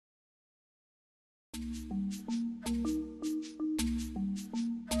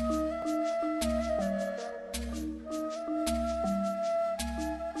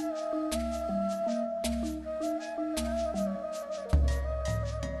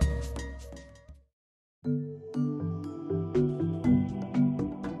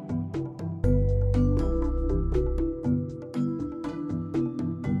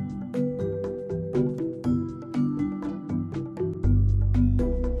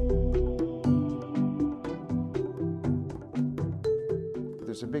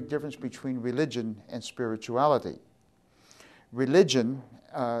There's a big difference between religion and spirituality. Religion,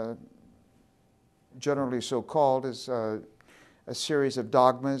 generally so called, is a series of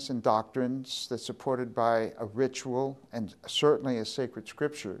dogmas and doctrines that's supported by a ritual and certainly a sacred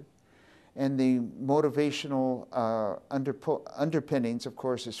scripture. And the motivational underpinnings, of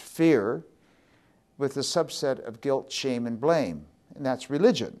course, is fear with a subset of guilt, shame, and blame. And that's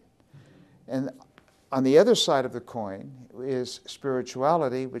religion. And on the other side of the coin is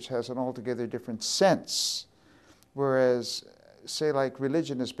spirituality, which has an altogether different sense. Whereas, say, like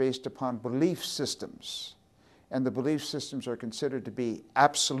religion is based upon belief systems, and the belief systems are considered to be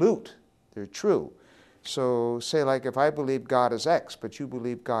absolute. They're true. So, say, like if I believe God is X, but you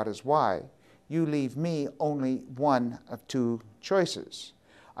believe God is Y, you leave me only one of two choices.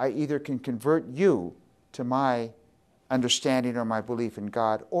 I either can convert you to my understanding or my belief in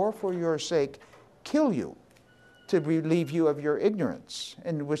God, or for your sake, kill you to relieve you of your ignorance,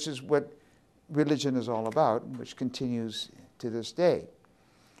 and which is what religion is all about, which continues to this day.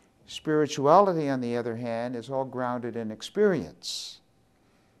 Spirituality, on the other hand, is all grounded in experience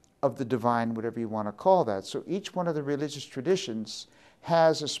of the divine, whatever you want to call that. So each one of the religious traditions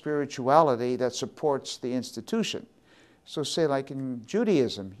has a spirituality that supports the institution. So say like in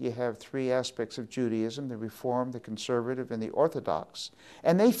Judaism, you have three aspects of Judaism: the Reform, the Conservative, and the Orthodox.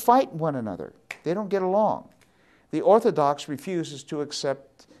 And they fight one another. They don't get along. The Orthodox refuses to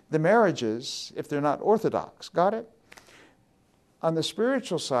accept the marriages if they're not Orthodox. Got it? On the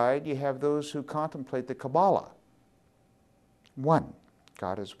spiritual side, you have those who contemplate the Kabbalah. One.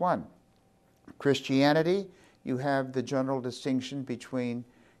 God is one. Christianity, you have the general distinction between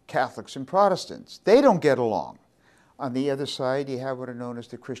Catholics and Protestants. They don't get along. On the other side, you have what are known as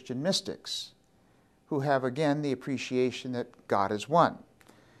the Christian mystics, who have, again, the appreciation that God is one.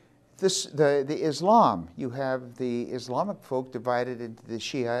 The Islam, you have the Islamic folk divided into the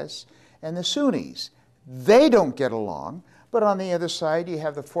Shias and the Sunnis. They don't get along, but on the other side, you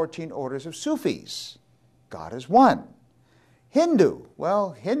have the 14 orders of Sufis. God is one. Hindu,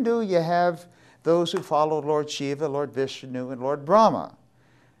 well, Hindu, you have those who follow Lord Shiva, Lord Vishnu, and Lord Brahma.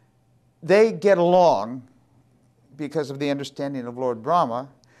 They get along because of the understanding of Lord Brahma,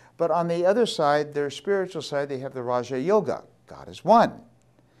 but on the other side, their spiritual side, they have the Raja Yoga. God is one.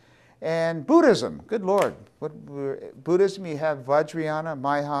 And Buddhism, good Lord, Buddhism, you have Vajrayana,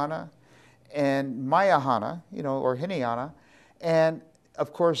 Mahayana, and Mayahana, or Hinayana, and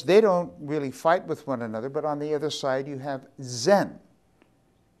of course they don't really fight with one another, but on the other side you have Zen.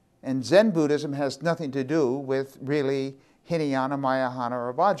 And Zen Buddhism has nothing to do with really Hinayana, Mayahana,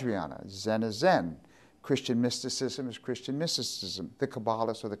 or Vajrayana. Zen is Zen. Christian mysticism is Christian mysticism. The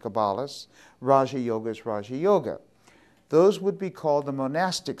Kabbalists are the Kabbalists. Raja Yoga is Raja Yoga. Those would be called the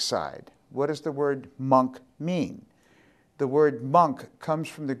monastic side. What does the word monk mean? The word monk comes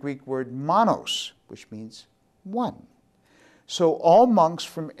from the Greek word monos, which means one. So all monks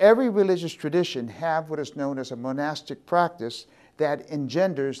from every religious tradition have what is known as a monastic practice that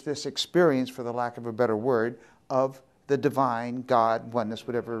engenders this experience, for the lack of a better word, of the divine, God, oneness,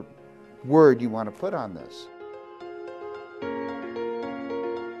 whatever word you want to put on this.